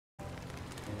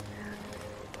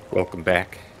Welcome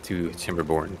back to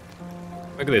Timberborn.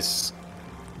 Look at this.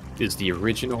 This is the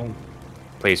original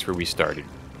place where we started.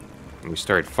 And we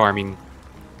started farming,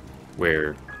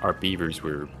 where our beavers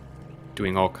were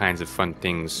doing all kinds of fun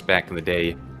things back in the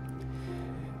day.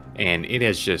 And it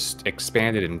has just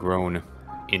expanded and grown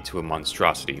into a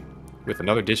monstrosity, with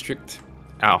another district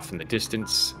off in the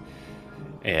distance,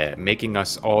 making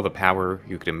us all the power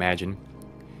you could imagine.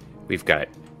 We've got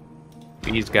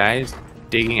these guys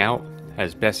digging out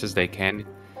as best as they can.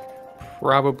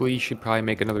 Should probably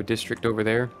make another district over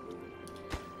there,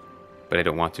 but I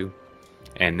don't want to.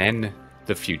 And then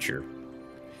the future.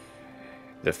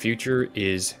 The future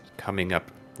is coming up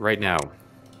right now,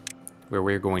 where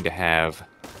we're going to have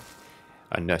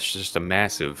just a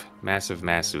massive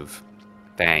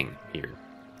thing here.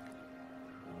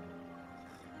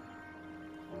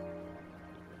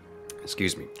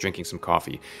 Excuse me, drinking some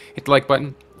coffee. Hit the like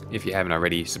button if you haven't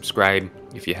already. Subscribe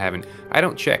if you haven't. I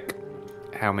don't check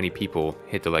how many people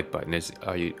hit the like button.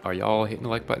 Are y'all hitting the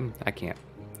like button? I can't.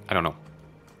 I don't know.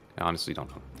 I honestly don't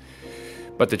know.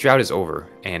 But the drought is over,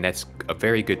 and that's a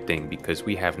very good thing because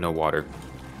we have no water.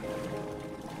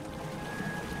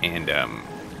 And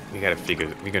we're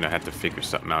gonna have to figure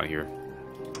something out here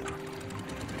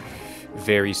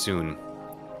very soon,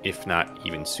 if not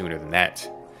even sooner than that.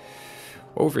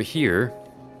 Over here,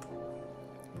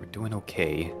 we're doing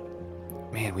okay.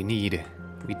 Man, we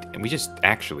just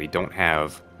actually don't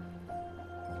have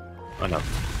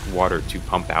enough water to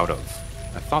pump out of.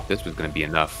 I thought this was going to be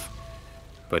enough,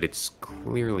 but it's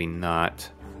clearly not.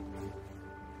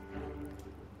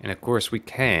 And of course, we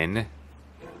can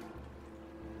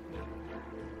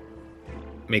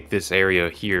make this area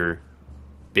here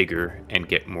bigger and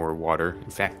get more water.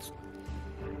 In fact,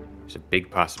 there's a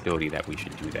big possibility that we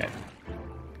should do that.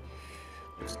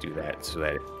 Let's do that so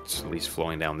that it's at least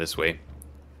flowing down this way. It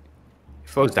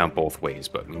flows down both ways,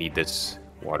 but we need this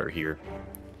water here.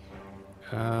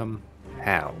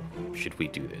 How should we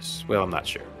do this? Well, I'm not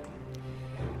sure.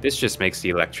 This just makes the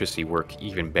electricity work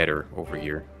even better over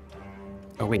here.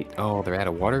 Oh, wait. Oh, they're out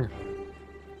of water?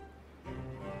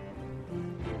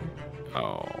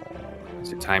 Oh.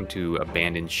 Is it time to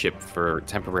abandon ship for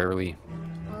temporarily?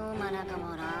 Are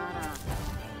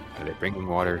they bringing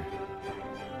water?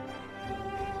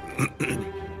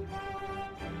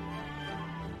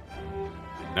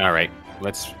 All right,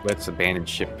 let's abandon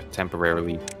ship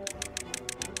temporarily.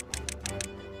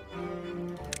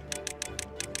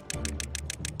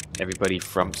 Everybody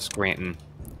from Scranton,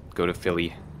 go to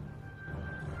Philly.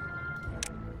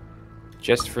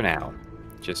 Just for now.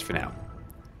 Just for now.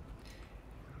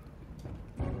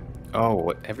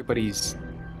 Oh, everybody's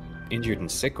injured and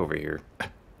sick over here.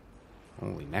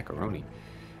 Holy macaroni.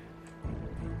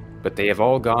 But they have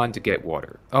all gone to get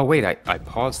water. Oh, wait, I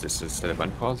paused this instead of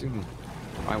unpausing?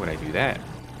 Why would I do that?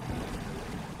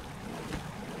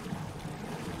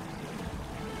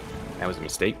 That was a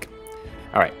mistake.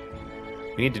 Alright.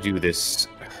 We need to do this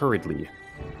hurriedly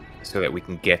so that we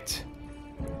can get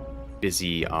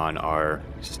busy on our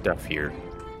stuff here.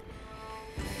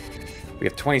 We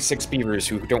have 26 beavers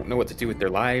who don't know what to do with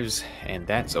their lives, and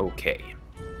that's okay.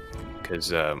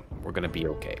 Because we're going to be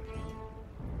okay.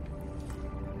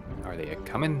 Are they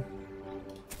coming?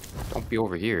 Don't be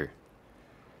over here.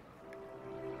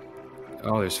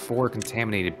 Oh, there's 4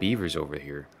 contaminated beavers over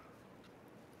here.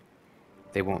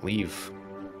 They won't leave.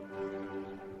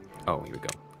 Oh, here we go.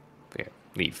 Okay,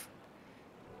 leave.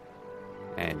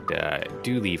 And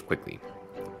do leave quickly.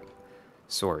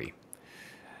 Sorry.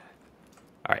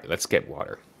 Alright, let's get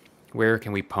water. Where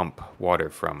can we pump water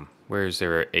from? Where is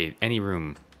there any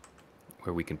room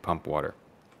where we can pump water?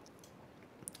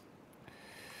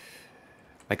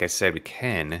 Like I said, we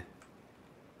can.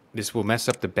 This will mess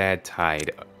up the bad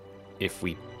tide if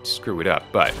we screw it up,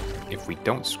 but if we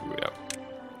don't screw it up,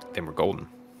 then we're golden.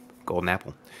 Golden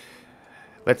apple.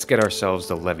 Let's get ourselves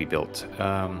the levee built.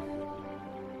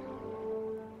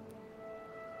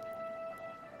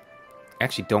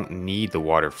 Actually don't need the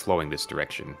water flowing this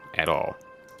direction at all.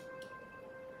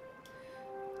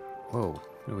 Whoa,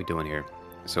 what are we doing here?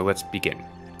 So let's begin.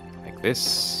 Like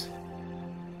this.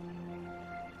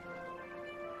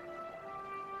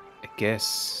 I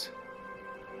guess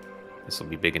this will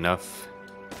be big enough.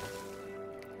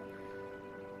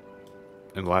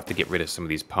 And we'll have to get rid of some of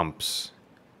these pumps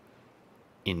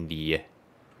in the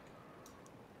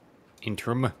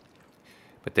interim.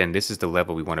 But then this is the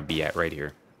level we want to be at right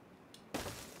here.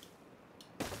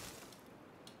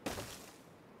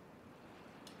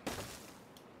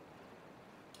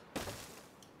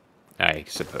 I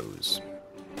suppose.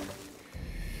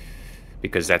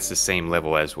 Because that's the same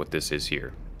level as what this is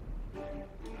here.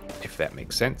 If that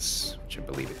makes sense, which I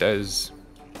believe it does.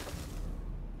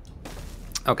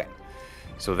 Okay,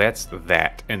 so that's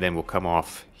that, and then we'll come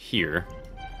off here.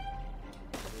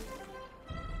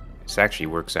 This actually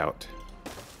works out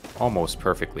almost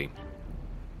perfectly.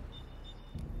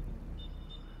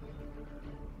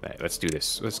 Right, let's do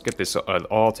this. Let's get this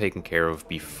all taken care of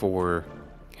before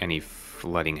any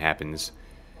flooding happens.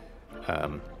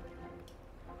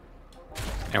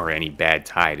 Or any bad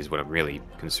tide is what I'm really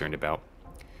concerned about.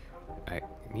 I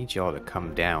need y'all to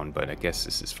come down, but I guess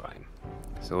this is fine.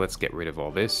 So let's get rid of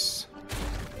all this.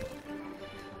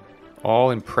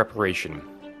 All in preparation.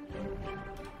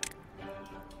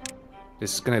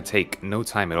 This is going to take no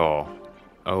time at all.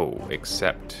 Oh,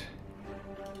 except...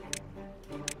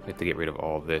 I have to get rid of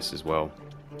all of this as well.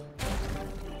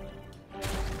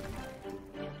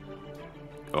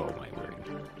 Oh my word.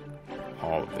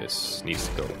 All of this needs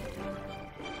to go.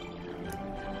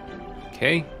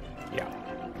 Okay. Yeah.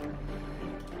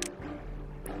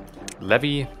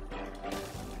 Levee.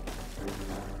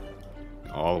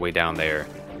 All the way down there.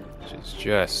 Which is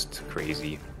just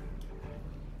crazy.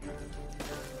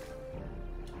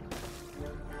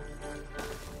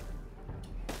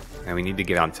 And we need to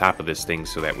get on top of this thing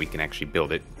so that we can actually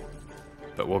build it.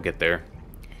 But we'll get there.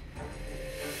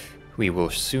 We will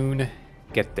soon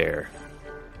get there.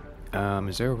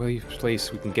 Is there a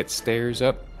place we can get stairs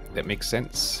up that makes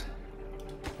sense?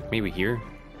 Maybe here?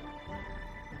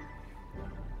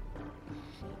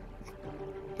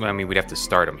 Well, I mean, we'd have to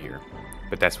start them here.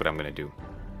 But that's what I'm going to do.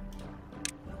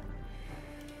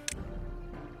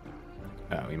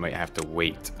 We might have to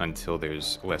wait until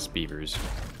there's less beavers.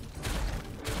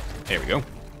 There we go.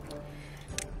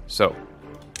 So,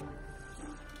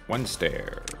 one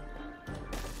stair.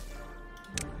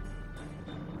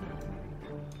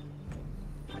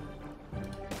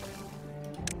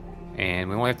 And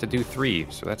we only have to do 3,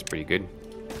 so that's pretty good.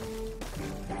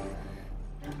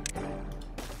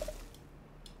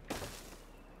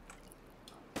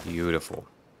 Beautiful.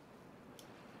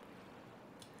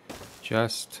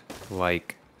 Just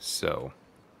like so.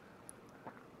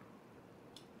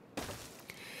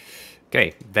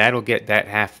 Okay, that'll get that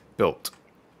half built.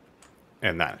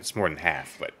 And not, it's more than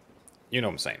half, but you know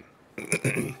what I'm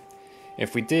saying.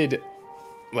 If we did,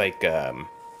 like, oh,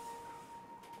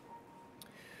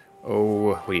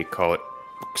 what do you call it?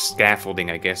 Scaffolding,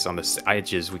 I guess, on the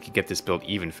edges, we could get this built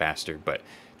even faster, but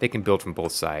they can build from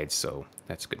both sides, so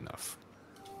that's good enough.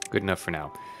 Good enough for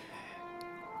now.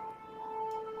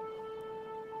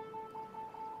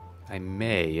 I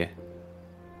may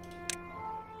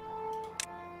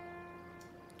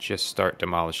just start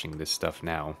demolishing this stuff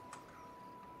now.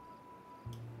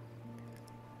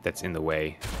 That's in the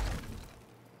way.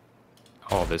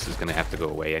 All this is going to have to go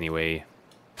away anyway.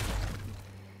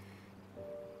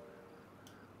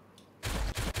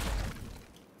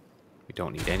 We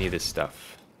don't need any of this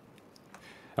stuff.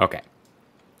 Okay.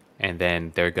 And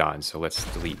then they're gone, so let's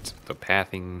delete the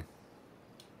pathing.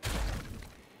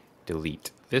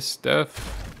 Delete this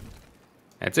stuff.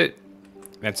 That's it.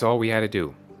 That's all we had to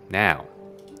do. Now.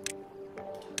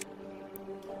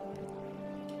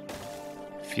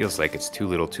 Feels like it's too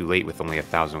little too late with only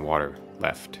 1,000 water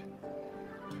left.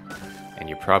 And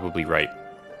you're probably right.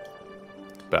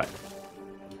 But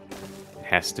it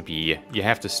has to be, you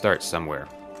have to start somewhere.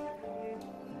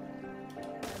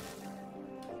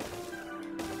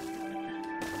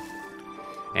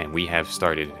 And we have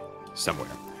started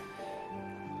somewhere.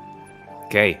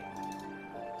 Okay.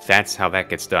 That's how that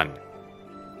gets done.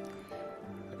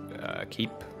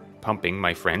 Keep pumping,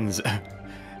 my friends. I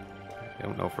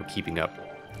don't know if we're keeping up.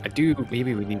 I do,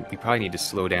 maybe we probably need to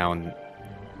slow down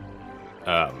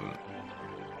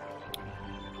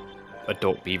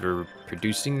adult beaver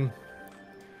producing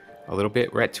a little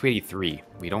bit. We're at 283.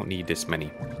 We don't need this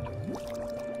many.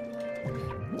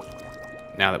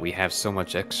 Now that we have so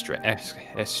much extract,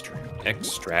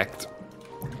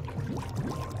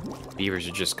 beavers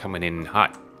are just coming in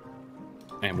hot.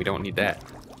 And we don't need that.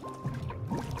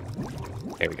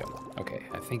 There we go. Okay,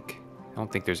 I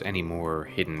don't think there's any more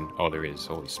hidden. Oh, there is.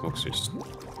 Holy smokes, just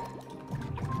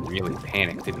really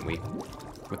panicked, didn't we?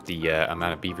 With the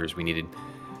amount of beavers we needed.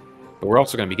 But we're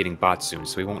also going to be getting bots soon,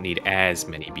 so we won't need as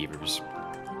many beavers.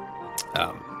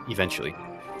 Eventually.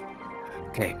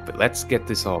 Okay, but let's get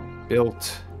this all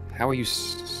built. How are you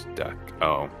stuck?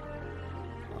 Oh.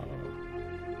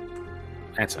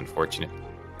 That's unfortunate.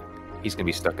 He's going to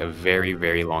be stuck a very,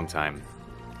 very long time.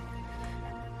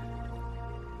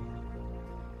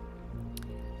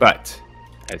 But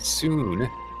as soon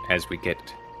as we get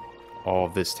all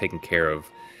of this taken care of,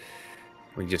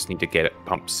 we just need to get a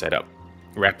pump set up.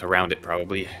 Wrapped around it,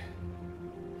 probably.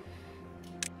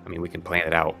 I mean, we can plan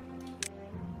it out.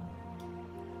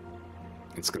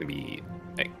 It's going to be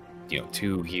like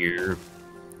 2 here.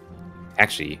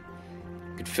 Actually,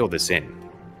 could fill this in.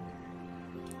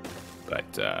 But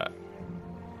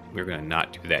we're going to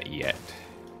not do that yet.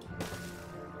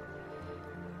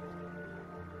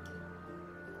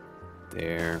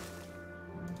 There.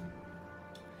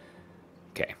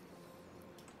 Okay.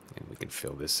 And we can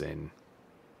fill this in.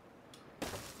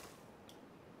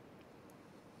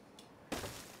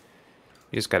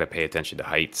 You just got to pay attention to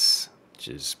heights, which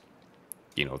is,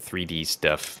 3D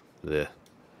stuff. Like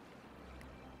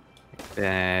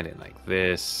that and like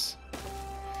this.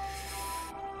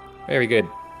 Very good.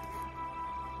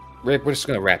 We're just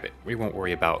going to wrap it. We won't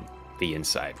worry about the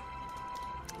inside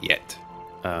yet.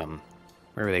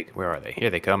 Where are they? Where are they? Here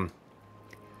they come.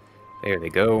 There they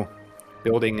go.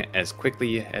 Building as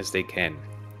quickly as they can.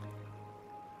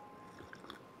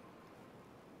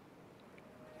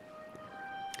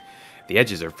 The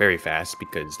edges are very fast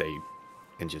because they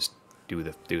can just do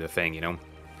the thing, How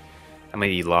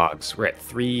many logs? We're at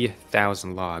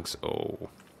 3,000 logs. Oh,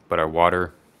 but our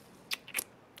water,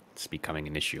 it's becoming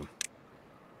an issue.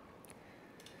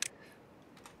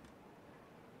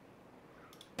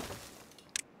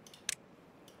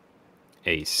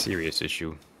 A serious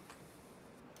issue.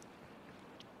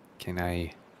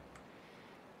 I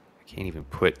can't even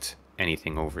put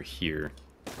anything over here.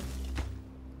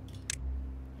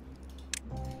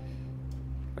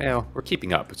 Well, we're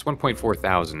keeping up. It's 1.4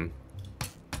 thousand,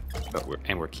 but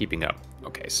we're keeping up.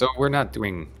 Okay, so we're not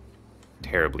doing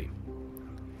terribly,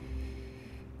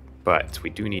 but we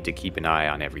do need to keep an eye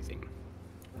on everything,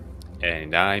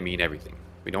 and I mean everything.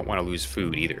 We don't want to lose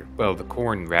food either. Well, the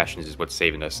corn rations is what's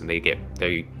saving us, and they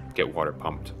get water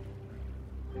pumped.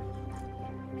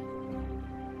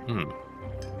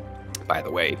 By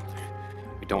the way,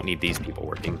 we don't need these people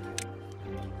working.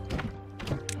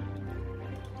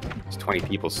 There's 20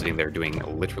 people sitting there doing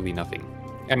literally nothing.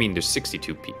 I mean, there's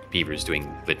 62 beavers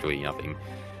doing literally nothing,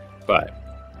 but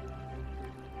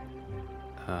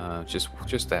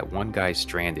just that one guy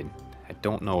stranded. I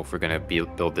don't know if we're gonna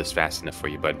build this fast enough for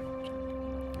you, but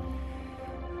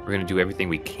we're gonna do everything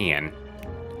we can,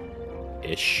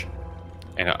 ish.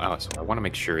 And so I want to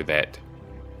make sure that.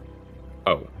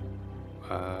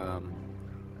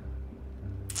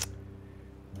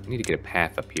 I need to get a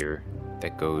path up here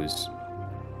that goes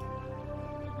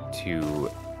to.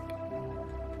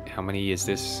 How many is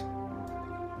this?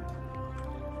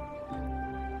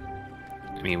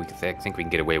 I mean, I think we can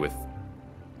get away with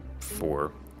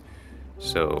 4.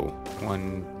 So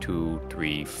 1, 2,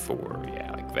 3, 4.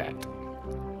 Yeah, like that.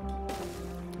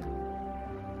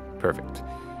 Perfect.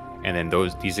 And then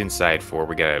these inside 4,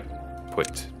 we gotta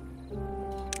put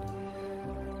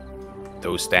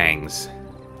those things.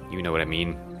 You know what I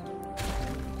mean?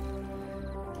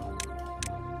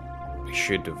 We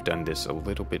should have done this a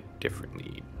little bit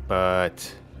differently,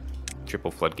 but triple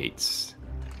floodgates.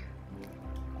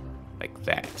 Like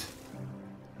that.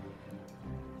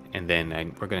 And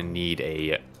then we're gonna need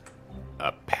a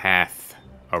path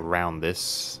around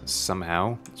this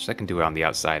somehow. Which I can do it on the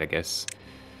outside, I guess.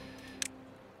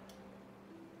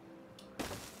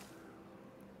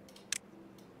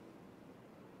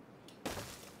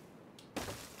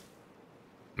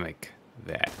 Like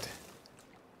that.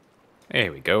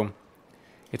 There we go.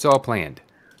 It's all planned.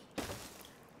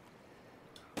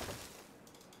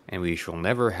 And we shall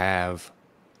never have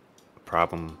a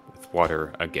problem with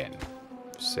water again,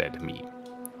 said me.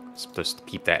 So just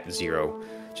keep that 0,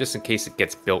 just in case it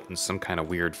gets built in some kind of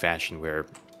weird fashion where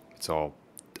it's all...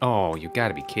 Oh, you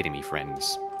gotta be kidding me,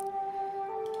 friends.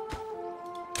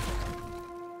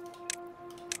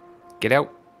 Get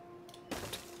out.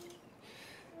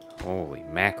 Holy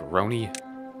macaroni.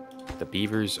 The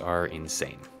beavers are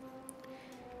insane.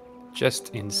 Just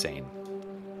insane.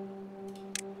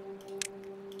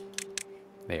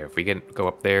 There, if we go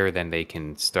up there, then they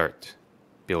can start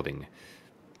building.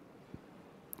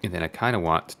 And then I kind of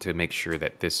want to make sure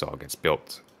that this all gets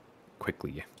built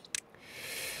quickly.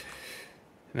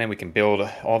 And then we can build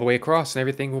all the way across, and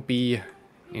everything will be,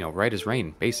 right as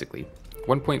rain, basically.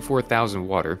 1.4 thousand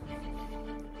water.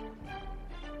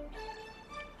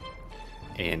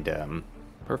 And,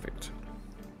 perfect.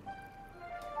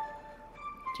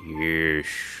 Yes.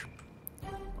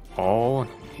 All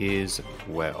is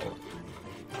well.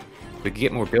 We could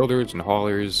get more builders and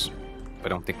haulers. I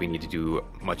don't think we need to do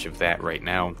much of that right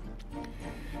now.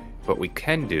 What we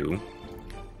can do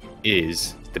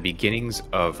is the beginnings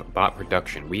of bot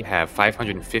production. We have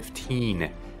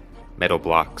 515 metal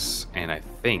blocks, and I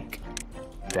think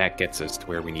that gets us to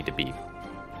where we need to be.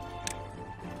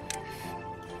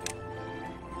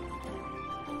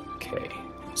 Okay,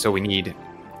 so we need...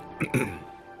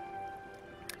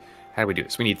 How do we do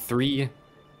this? We need 3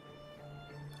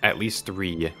 at least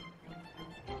 3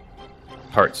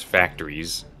 parts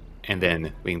factories, and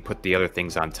then we can put the other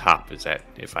things on top. Is that,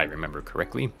 if I remember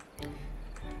correctly?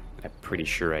 I'm pretty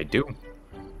sure I do.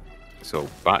 So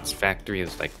bots factory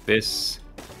is like this,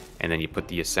 and then you put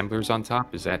the assemblers on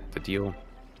top. Is that the deal?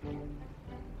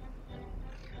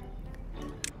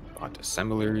 Bot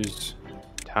assemblers,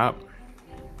 top.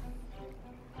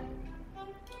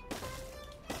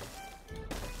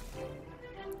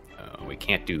 We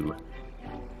can't do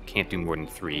more than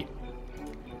 3.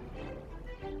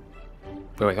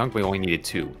 But I think we only needed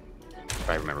 2, if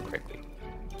I remember correctly.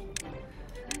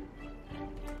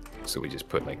 So we just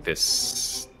put like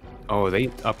this. Oh,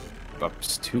 they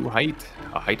ups 2 height,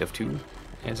 a height of 2,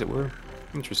 as it were.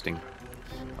 Interesting.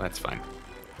 Well, that's fine.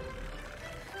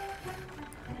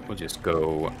 We'll just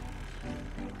go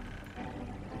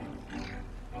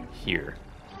here.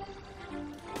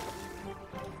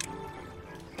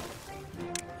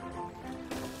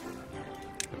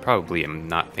 I probably am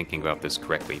not thinking about this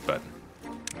correctly, but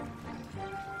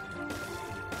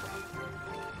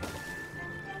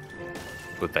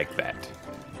look like that.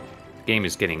 Game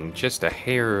is getting just a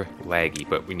hair laggy,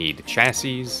 but we need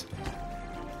chassis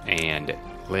and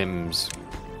limbs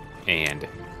and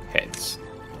heads.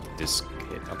 This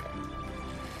kid, okay.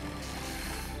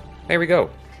 There we go.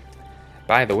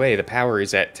 By the way, the power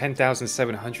is at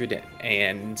 10,700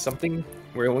 and something.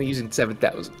 We're only using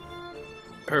 7,000.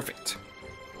 Perfect.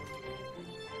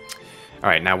 All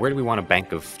right, now where do we want a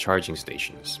bank of charging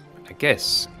stations? I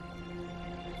guess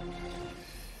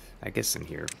in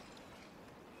here.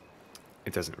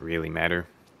 It doesn't really matter.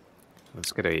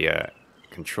 Let's get a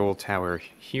control tower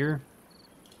here.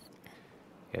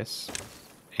 Yes.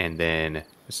 And then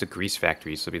it's the grease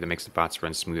factory, so that makes the bots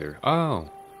run smoother. Oh,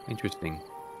 interesting.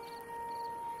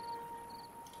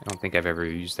 I don't think I've ever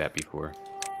used that before.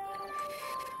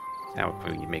 Now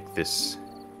we make this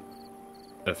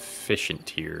efficient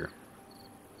here.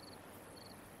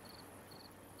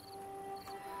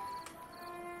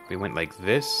 We went like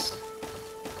this,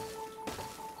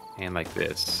 and like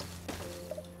this,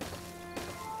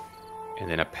 and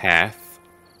then a path,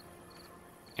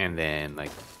 and then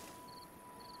like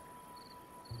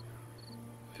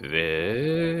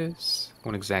this.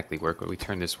 Won't exactly work, but we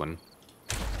turn this one.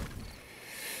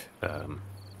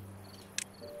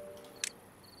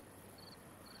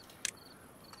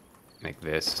 Like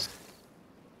this.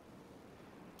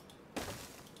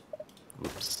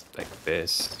 Oops, like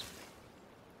this.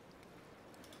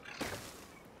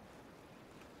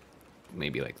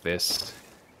 Maybe like this.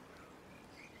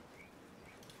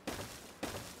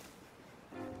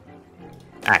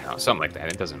 I don't know, something like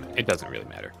that. It doesn't really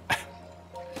matter.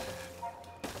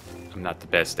 I'm not the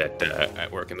best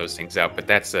at working those things out, but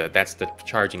that's the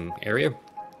charging area.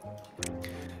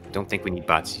 Don't think we need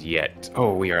bots yet.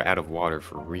 Oh, we are out of water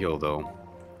for real though.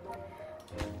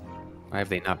 Why have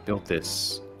they not built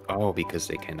this? Oh, because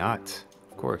they cannot.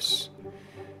 Of course.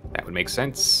 That would make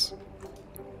sense.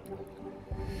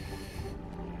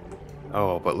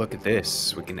 Oh, but look at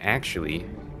this. We can actually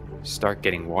start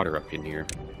getting water up in here.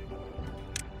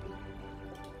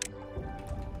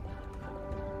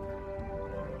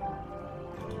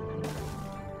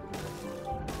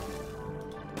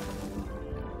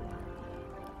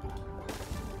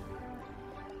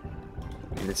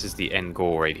 And this is the end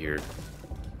goal right here.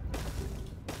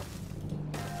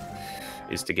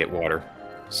 Is to get water.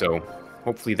 So,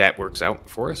 hopefully that works out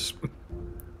for us.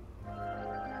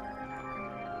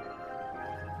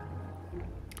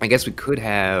 I guess we could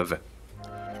have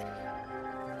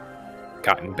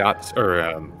gotten dots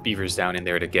or beavers down in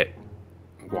there to get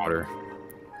water,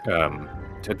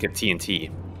 to get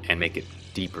TNT and make it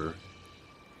deeper.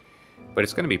 But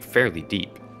it's going to be fairly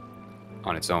deep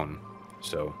on its own.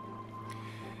 So,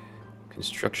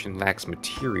 construction lacks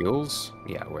materials.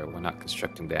 Yeah, we're not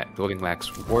constructing that. Building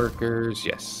lacks workers.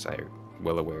 Yes, I'm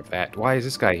well aware of that. Why is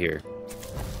this guy here?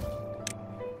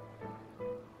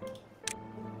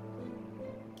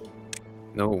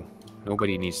 No,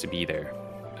 nobody needs to be there.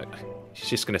 He's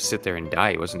just gonna sit there and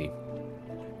die, wasn't he?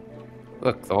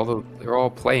 Look, they're all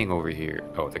playing over here.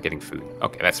 Oh, they're getting food.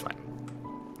 Okay, that's fine.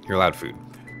 You're allowed food.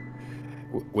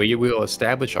 We will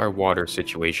establish our water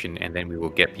situation, and then we will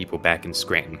get people back in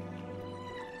Scranton.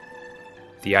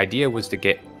 The idea was to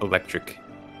get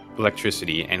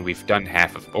electricity, and we've done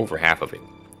over half of it.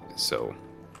 So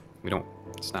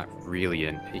it's not really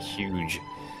a huge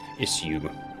issue.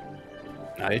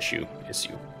 Not issue.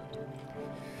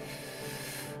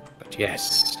 But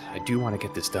yes, I do want to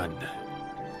get this done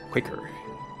quicker.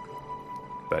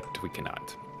 But we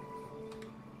cannot.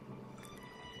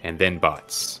 And then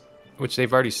bots, which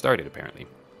they've already started, apparently.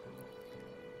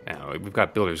 Now, we've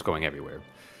got builders going everywhere.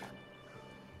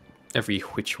 Every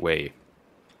which way.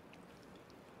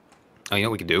 Oh, you know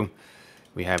what we can do?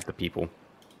 We have the people.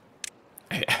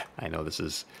 I know this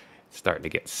is starting to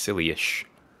get silly-ish,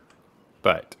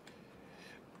 but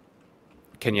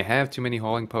can you have too many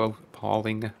hauling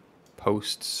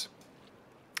posts?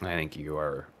 I think you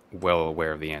are well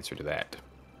aware of the answer to that.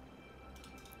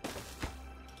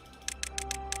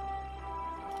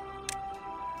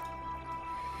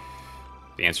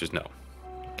 The answer is no.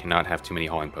 Cannot have too many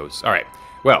hauling posts. All right.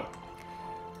 Well,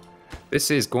 this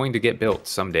is going to get built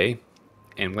someday,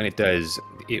 and when it does,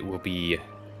 it will be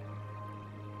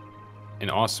an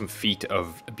awesome feat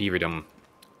of beaverdom.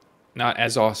 Not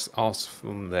as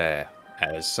awesome there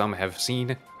as some have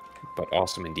seen, but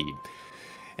awesome indeed.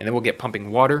 And then we'll get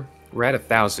pumping water. We're at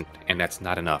 1,000, and that's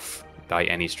not enough by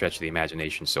any stretch of the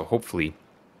imagination. So hopefully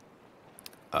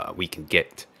we can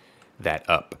get that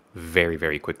up very,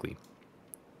 very quickly.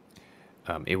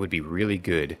 It would be really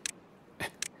good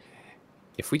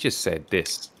if we just said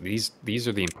this. These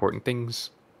are the important things.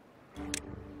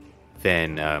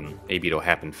 Then maybe it'll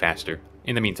happen faster.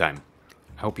 In the meantime,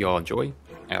 I hope you all enjoy.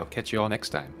 I'll catch you all next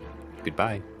time.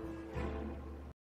 Goodbye.